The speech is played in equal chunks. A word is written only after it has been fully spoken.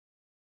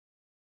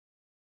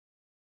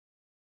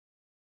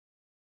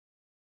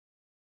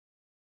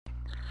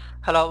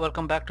Hello,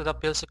 welcome back to the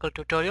PLSQL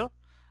tutorial.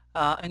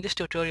 In this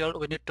tutorial,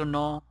 we need to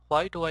know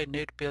why do I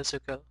need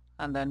PLSQL,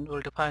 and then we'll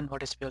define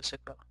what is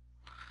PLSQL.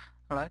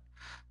 All right.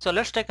 So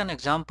let's take an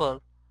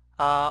example.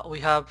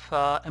 We have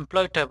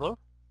employee table,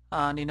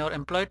 and in our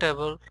employee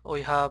table,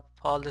 we have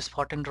all these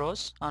 14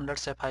 rows, and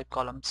let's say 5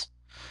 columns.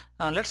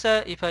 And let's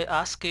say if I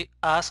ask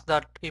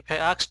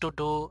to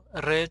do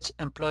raise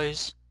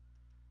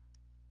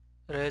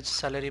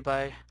salary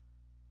by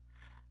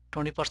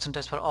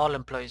 20% for all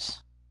employees,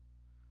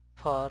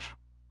 for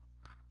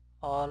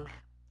all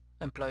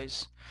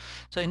employees.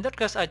 So in that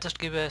case, I just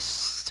give a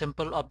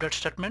simple update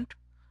statement.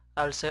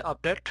 I'll say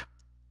update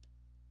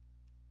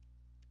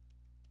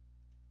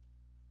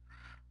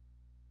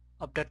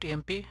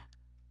emp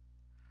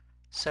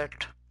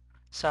set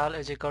sal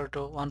is equal to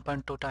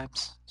 1.2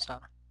 times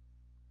sal.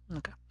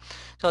 Okay.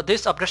 So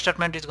this update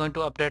statement is going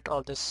to update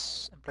all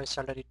this employee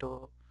salary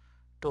to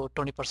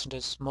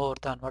 20% more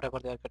than whatever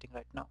they are getting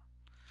right now.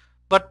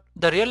 But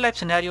the real life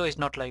scenario is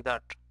not like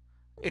that.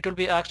 It will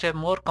be actually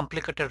more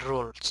complicated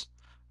rules.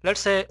 Let's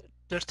say,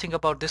 let's think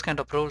about this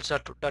kind of rules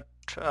that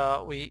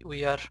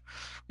we are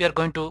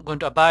going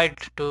to abide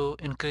to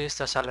increase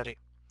the salary.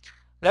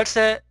 Let's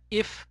say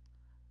if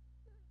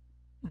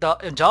the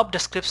job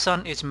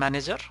description is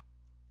manager,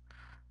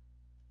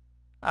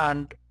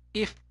 and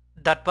if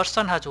that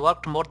person has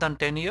worked more than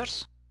 10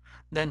 years,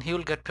 then he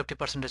will get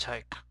 50%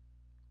 hike.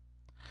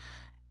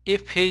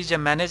 If he is a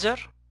manager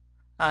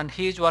and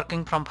he is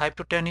working from 5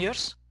 to 10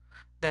 years,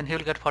 then he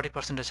will get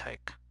 40%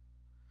 hike.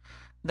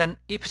 Then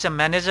if it's a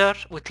manager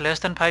with less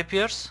than 5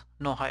 years,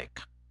 no hike.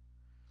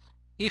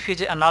 If he's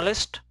an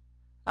analyst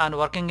and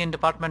working in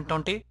department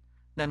 20,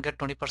 then get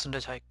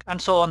 20% hike, and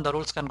so on. The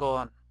rules can go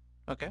on.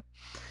 Okay.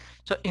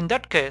 So in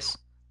that case,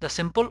 the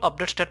simple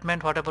update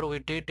statement, whatever we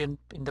did in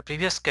the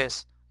previous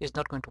case, is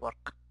not going to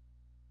work.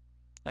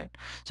 Right.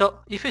 So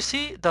if you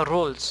see the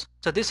rules,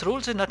 so these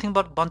rules is nothing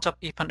but bunch of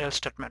if and else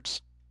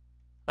statements.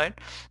 Right.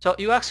 So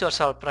you ask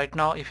yourself right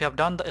now, if you have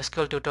done the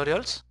SQL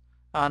tutorials,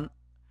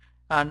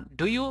 and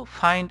do you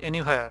find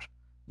anywhere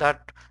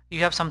that you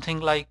have something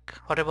like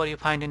whatever you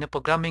find in a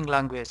programming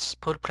language,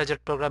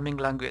 full-fledged programming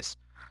language,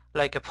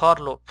 like a for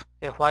loop,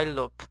 a while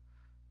loop,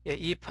 a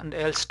if and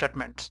else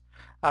statements?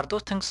 Are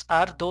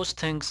those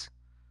things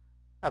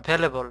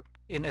available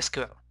in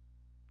SQL?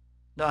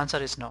 The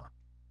answer is no.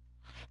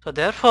 So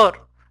therefore,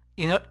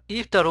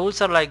 if the rules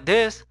are like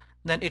this,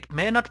 then it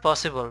may not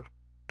possible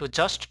to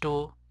just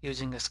do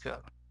using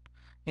SQL.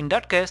 In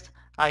that case,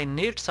 I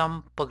need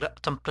some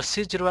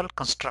procedural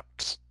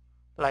constructs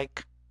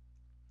like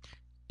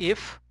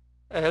if,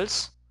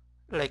 else,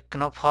 like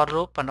for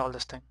loop and all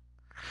this thing.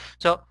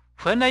 So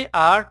when I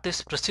add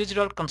this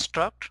procedural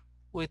construct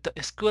with the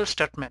SQL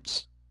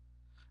statements,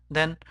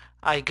 then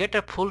I get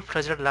a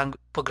full-fledged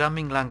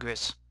programming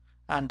language,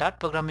 and that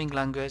programming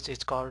language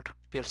is called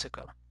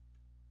PLSQL.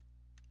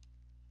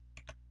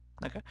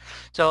 Okay,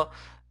 so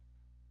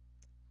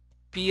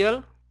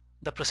PL,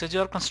 the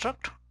procedural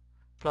construct,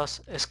 plus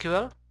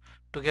SQL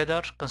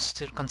together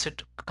constitute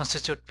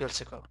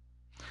PLSQL.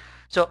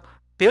 So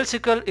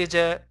PLSQL is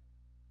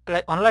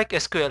unlike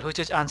SQL, which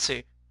is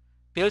ANSI,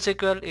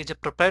 PLSQL is a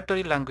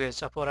proprietary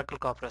language of Oracle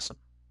Corporation.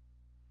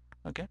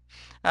 Okay,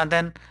 and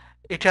then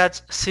it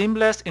has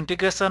seamless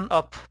integration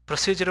of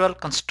procedural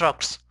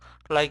constructs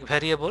like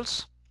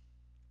variables,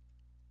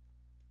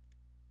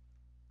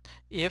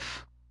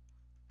 if,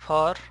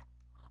 for,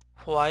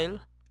 while,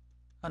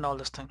 and all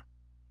this thing.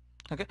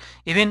 Okay,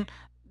 even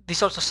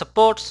this also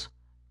supports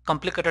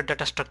complicated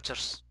data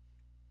structures.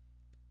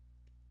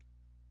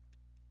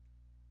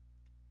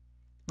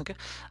 Okay,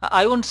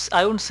 I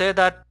wouldn't say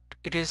that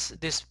this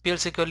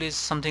PLSQL is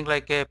something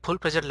like a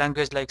full-fledged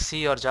language like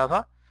C or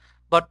Java,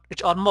 but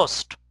it's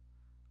almost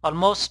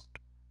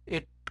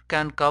it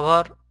can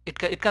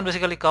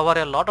basically cover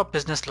a lot of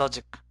business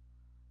logic.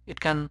 It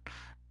can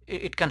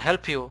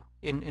help you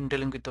in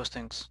dealing with those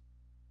things.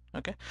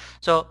 Okay,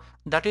 so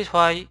that is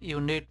why you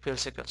need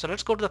PLSQL. So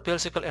let's go to the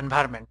PLSQL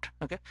environment.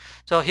 Okay,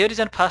 so here is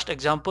a first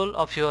example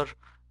of your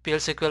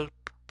PLSQL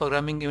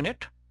programming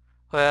unit,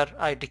 where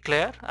I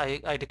declare a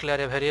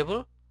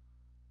variable.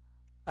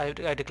 I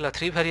declare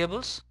 3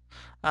 variables,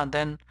 and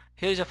then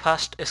here is a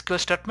first SQL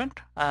statement.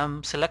 I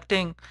am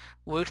selecting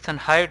width and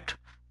height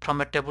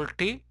from a table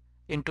T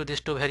into these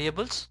 2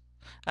 variables,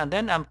 and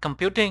then I'm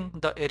computing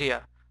the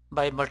area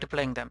by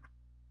multiplying them.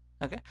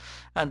 Okay,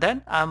 and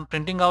then I'm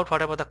printing out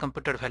whatever the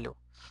computed value.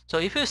 So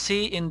if you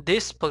see in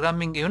this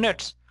programming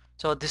units,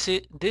 so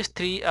these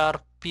 3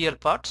 are PL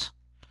parts,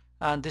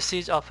 and this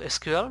is of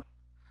SQL,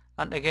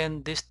 and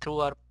again these 2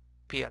 are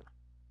PL.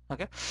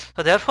 Okay,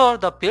 so therefore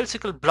the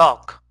PLSQL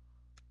block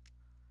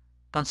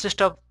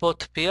consists of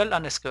both PL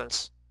and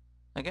SQLs.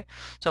 Okay,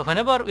 so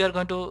whenever we are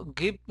going to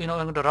give, we're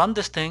going to run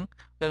this thing,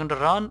 we're going to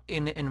run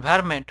in an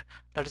environment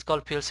that is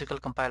called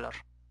PLSQL compiler.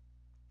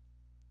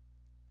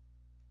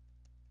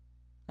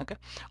 Okay,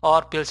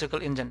 or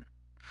PLSQL engine.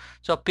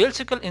 So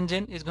PLSQL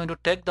engine is going to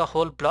take the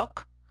whole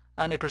block,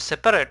 and it will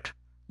separate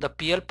the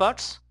PL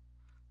parts.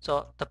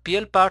 So the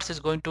PL parts is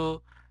going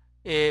to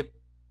a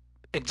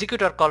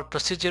executor called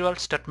procedural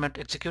statement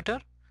executor,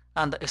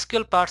 and the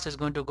SQL parts is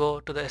going to go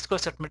to the SQL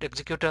statement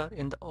executor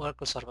in the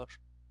Oracle server.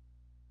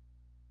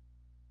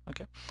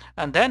 Okay,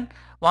 and then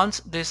once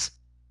this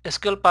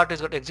SQL part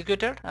is got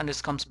executed and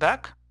it comes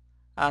back,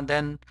 and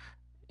then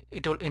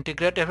it will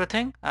integrate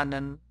everything, and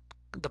then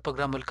the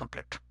program will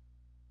complete.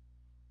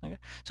 Okay,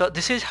 so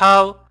this is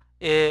how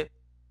a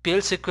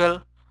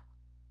PL/SQL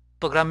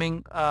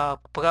programming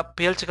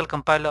PL/SQL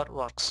compiler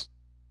works.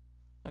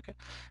 Okay,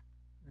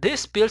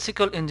 this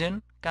PL/SQL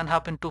engine can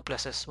happen two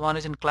places. One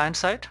is in client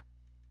side.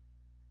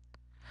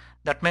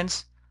 That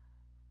means,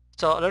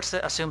 so let's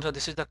say assume so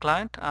this is the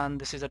client and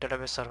this is the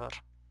database server.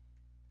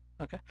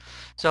 Okay,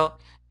 so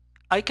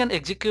I can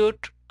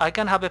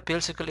have a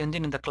PL/SQL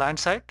engine in the client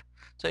side.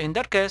 So in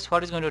that case,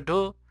 what it's going to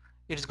do,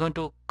 it is going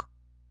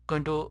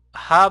to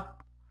have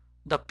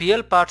the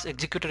PL parts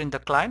executed in the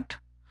client,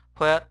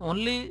 where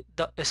only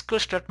the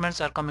SQL statements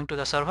are coming to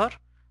the server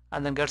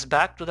and then gets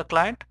back to the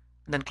client,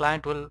 and then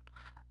client will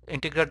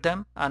integrate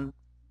them and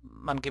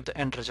give the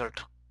end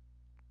result.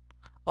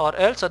 Or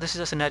else, so this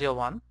is a scenario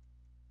 1.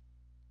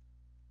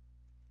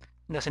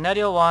 In the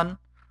scenario 1,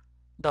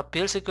 the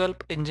PL/SQL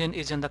engine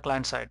is in the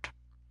client side.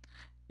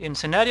 In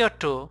scenario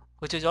 2,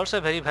 which is also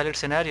a very valid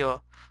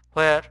scenario,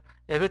 where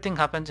everything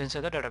happens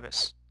inside the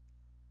database.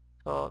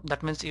 So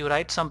that means you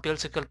write some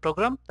PL/SQL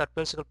program. That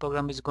PL/SQL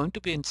program is going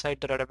to be inside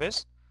the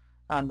database,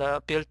 and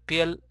the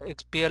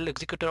PL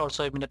executor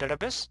also in the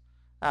database,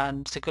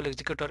 and SQL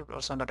executor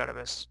also in the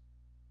database.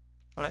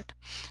 All right.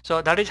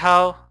 So that is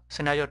how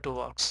scenario 2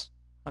 works.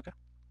 Okay.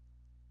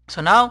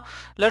 So now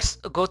let's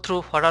go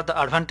through what are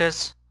the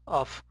advantages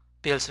of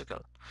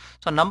PL/SQL.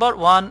 So number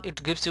 1,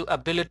 it gives you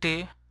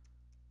ability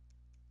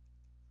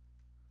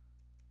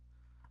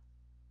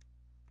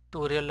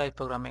to real life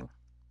programming.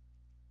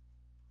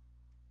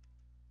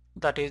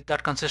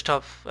 That consists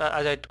of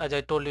as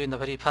I told you in the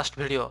very first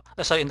video,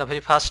 sorry, in the very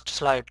first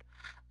slide,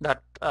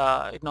 that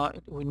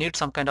we need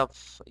some kind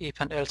of if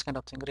and else kind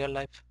of thing, real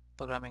life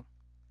programming,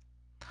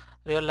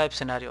 real life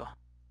scenario.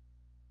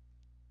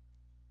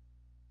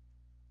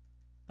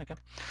 Okay,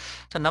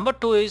 so number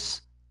 2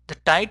 is the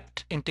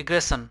tight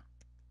integration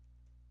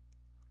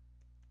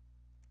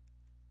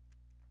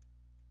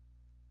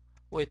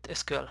with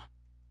SQL.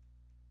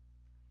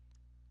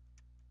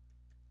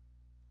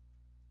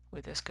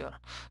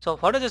 So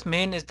what does this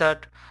mean is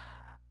that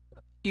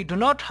you do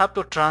not have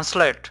to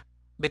translate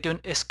between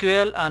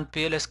SQL and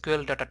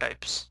PL/SQL data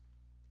types,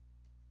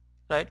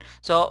 right?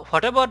 So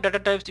whatever data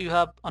types you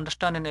have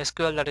understand in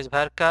SQL, that is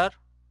varchar,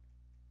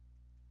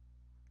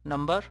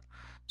 number,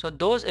 so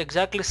those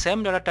exactly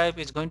same data type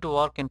is going to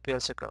work in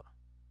PL/SQL.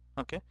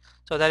 Okay,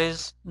 so there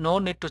is no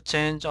need to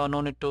change, or no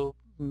need to,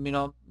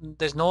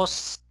 there's no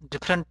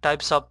different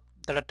types of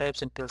data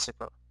types in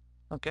PL/SQL.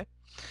 Okay,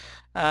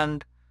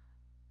 and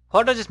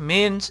what does this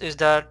means is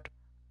that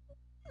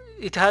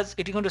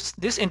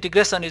this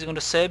integration is going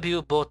to save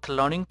you both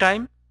learning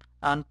time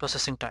and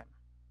processing time.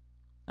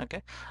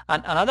 Okay,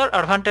 and another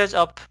advantage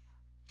of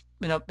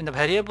in the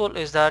variable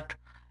is that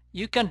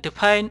you can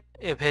define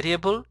a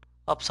variable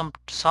of some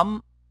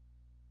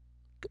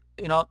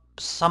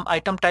some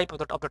item type of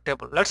the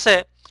table. Let's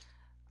say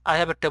I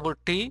have a table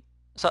T.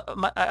 So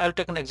I'll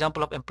take an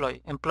example of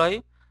employee,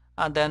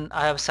 and then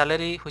I have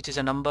salary, which is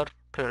a number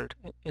field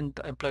in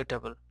the employee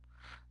table.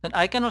 Then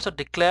I can also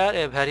declare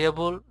a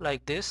variable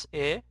like this,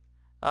 a,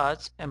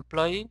 as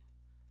employee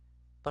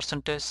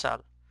percentage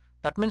sal.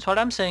 That means what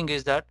I'm saying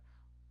is that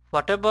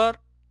whatever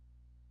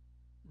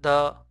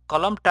the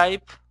column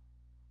type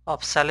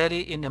of salary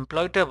in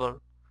employee table,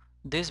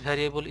 this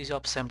variable is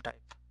of same type.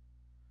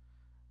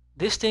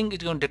 This thing is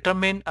going to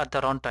determine at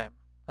the runtime.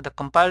 At the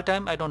compile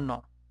time, I don't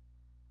know.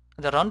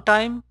 At the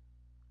runtime,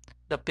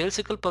 the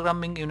PL/SQL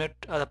programming unit,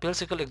 the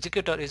PL/SQL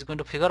executor is going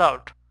to figure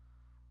out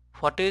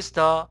what is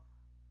the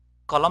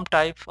column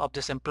type of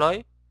this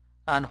employee,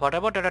 and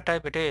whatever data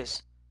type it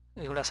is,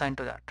 it will assign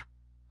to that.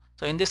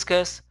 So in this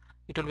case,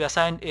 it will be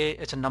assigned a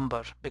as a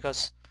number,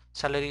 because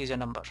salary is a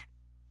number.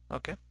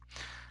 Okay.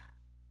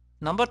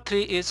 Number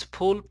 3 is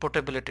full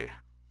portability.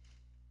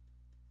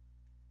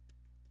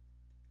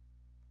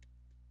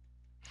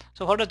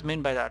 So what does it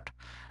mean by that?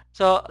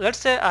 So let's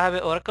say I have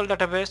an Oracle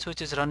database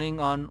which is running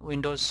on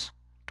Windows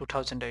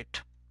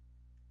 2008,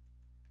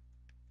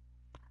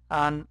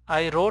 and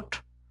I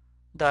wrote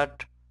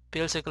that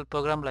PL/SQL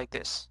program like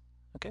this.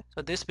 Okay,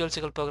 so this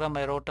PL/SQL program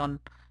I wrote on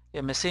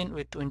a machine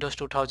with Windows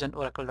 2000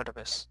 Oracle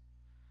database,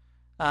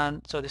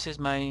 and so this is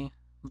my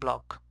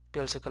block,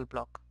 PL/SQL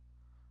block.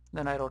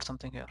 Then I wrote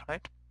something here,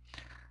 right?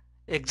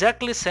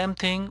 Exactly same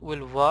thing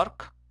will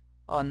work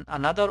on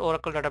another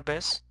Oracle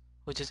database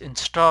which is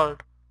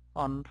installed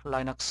on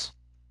Linux.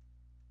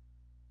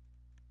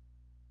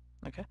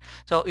 Okay,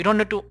 so you don't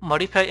need to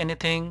modify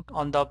anything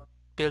on the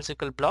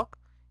PL/SQL block.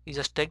 You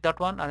just take that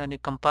one and then you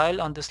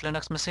compile on this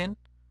Linux machine,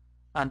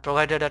 and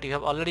provided that you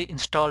have already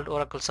installed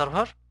Oracle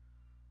server,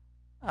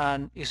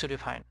 and you should be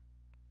fine.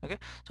 Okay,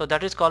 so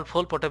that is called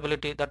full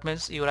portability. That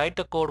means you write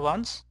the code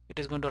once, it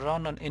is going to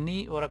run on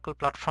any Oracle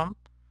platform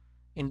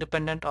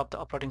independent of the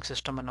operating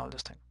system and all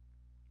this thing.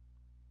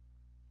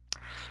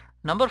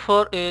 Number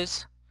 4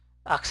 is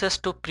access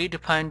to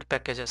predefined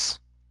packages.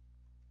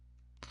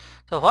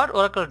 So what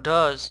Oracle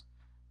does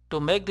to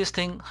make this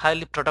thing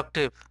highly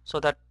productive so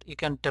that you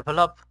can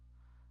develop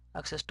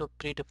access to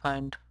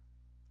predefined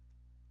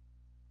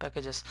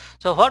packages.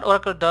 So what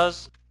Oracle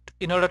does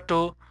in order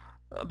to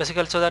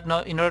basically so that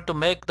now in order to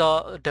make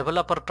the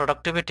developer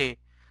productivity,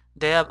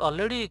 they have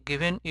already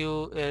given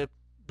you a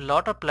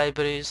lot of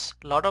libraries,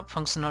 lot of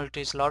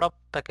functionalities, lot of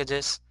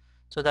packages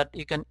so that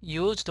you can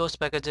use those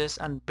packages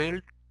and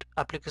build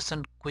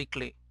application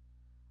quickly.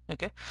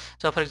 Okay,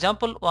 so for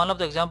example, one of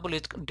the example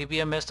is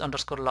dbms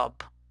underscore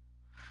lob.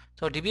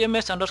 So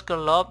dbms underscore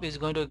lob is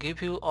going to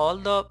give you all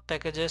the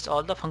packages,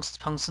 all the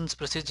functions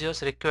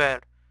procedures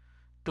required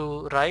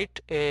to write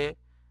a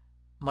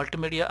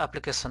multimedia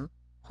application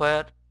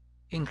where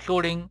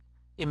including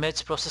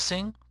image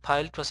processing,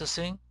 file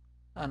processing,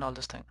 and all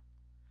this thing.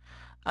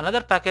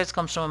 Another package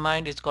comes to my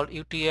mind is called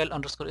utl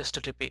underscore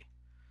http.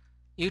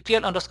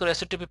 utl underscore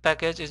http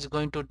package is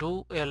going to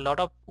do a lot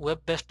of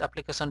web-based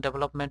application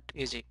development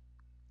easy.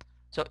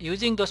 So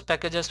using those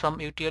packages from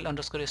utl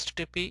underscore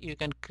http, you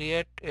can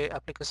create a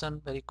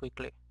application very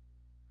quickly.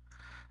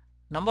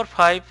 Number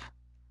 5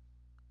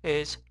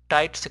 is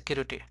tight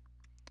security.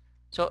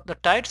 So the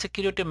tight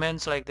security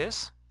means like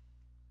this,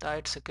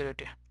 tight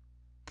security.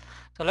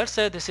 So let's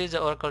say this is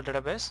the Oracle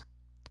database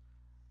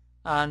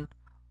and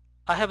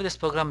I have this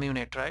program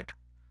unit, right?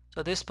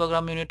 So this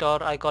program unit,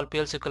 or I call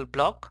PL-SQL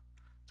block.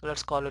 So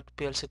let's call it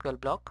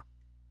PL-SQL block.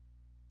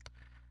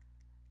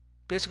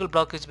 PL-SQL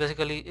block is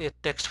basically a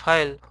text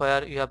file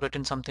where you have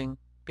written something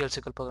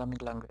PL-SQL programming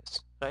language,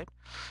 right?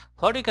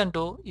 What you can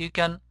do, you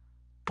can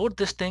put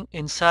this thing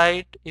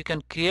inside, you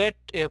can create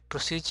a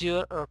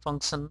procedure or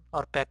function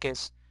or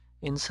package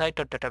inside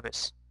a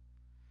database.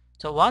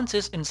 So once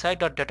it's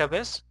inside a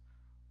database,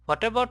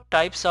 whatever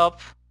types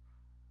of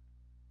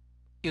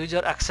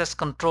user access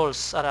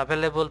controls are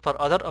available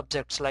for other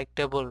objects like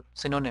table,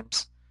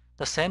 synonyms,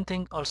 the same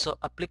thing also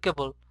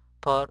applicable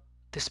for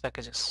these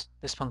packages,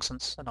 these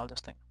functions and all this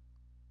thing.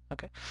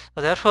 Okay,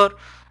 so therefore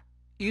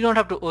you don't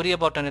have to worry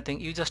about anything.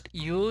 You just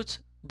use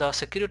the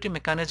security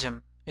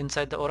mechanism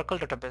inside the Oracle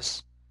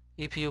database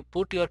if you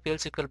put your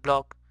PL-SQL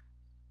block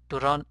to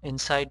run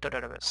inside the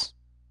database.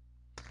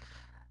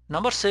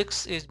 Number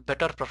 6 is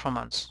better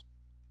performance.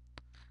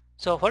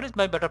 So what is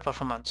my better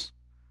performance?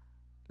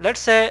 Let's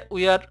say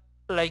we are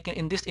like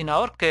in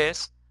our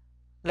case,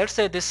 let's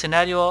say this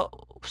scenario,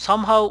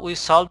 somehow we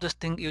solve this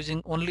thing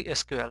using only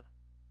SQL.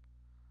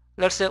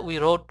 Let's say we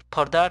wrote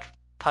for that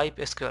 5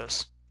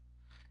 SQLs.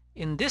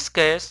 In this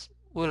case,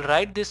 we'll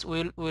write this,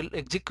 we'll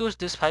execute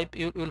this 5,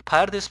 we'll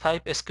fire these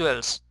 5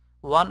 SQLs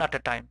one at a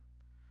time.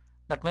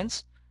 That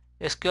means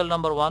SQL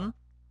number 1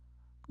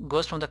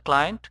 goes from the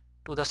client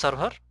to the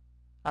server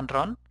and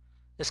run.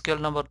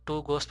 SQL number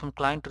 2 goes from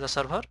client to the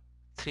server,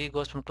 3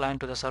 goes from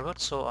client to the server,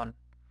 so on.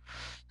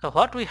 So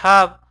what we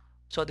have,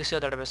 so this is a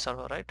database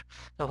server, right?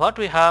 So what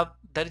we have,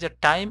 there is a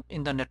time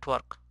in the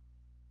network.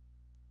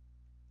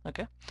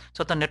 Okay,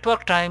 so the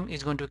network time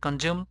is going to be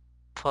consumed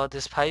for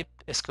these 5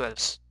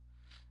 SQLs.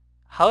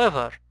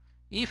 However,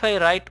 if I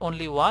write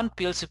only one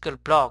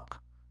PL-SQL block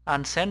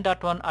and send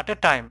that one at a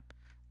time,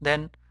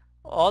 then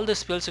all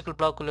this PL-SQL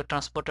block will be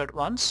transported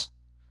once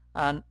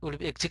and will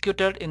be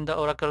executed in the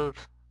Oracle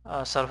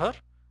server,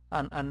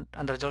 and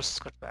the results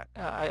get back.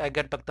 I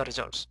get back the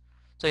results.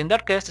 So in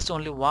that case, it's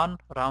only one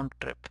round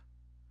trip.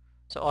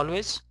 So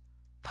always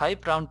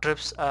 5 round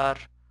trips are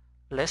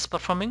less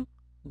performing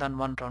than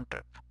one round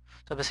trip.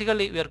 So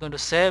basically we are going to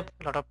save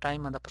a lot of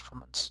time on the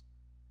performance.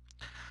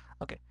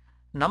 Okay,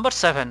 number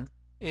 7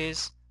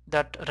 is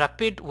that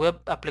rapid web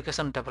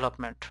application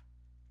development.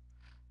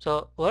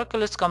 So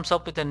Oracle comes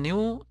up with a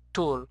new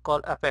tool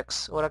called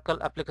Apex, Oracle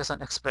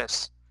Application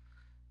Express.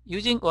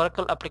 Using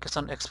Oracle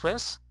Application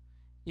Express,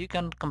 you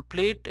can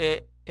complete a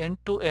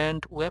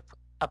end-to-end web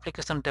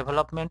application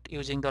development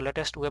using the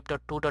latest Web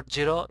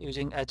 2.0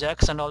 using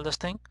Ajax and all this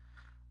thing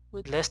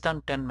with less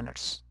than 10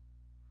 minutes.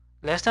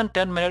 Less than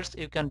 10 minutes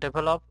you can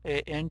develop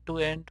a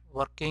end-to-end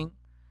working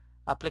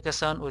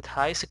application with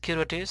high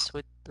securities,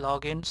 with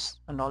logins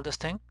and all this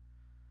thing,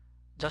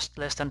 just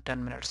less than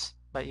 10 minutes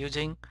by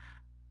using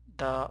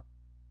the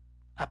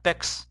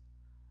Apex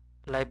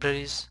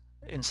libraries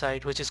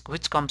inside,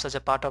 which comes as a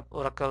part of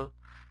Oracle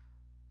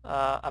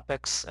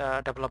Apex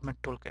development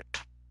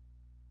toolkit.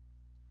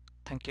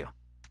 Thank you.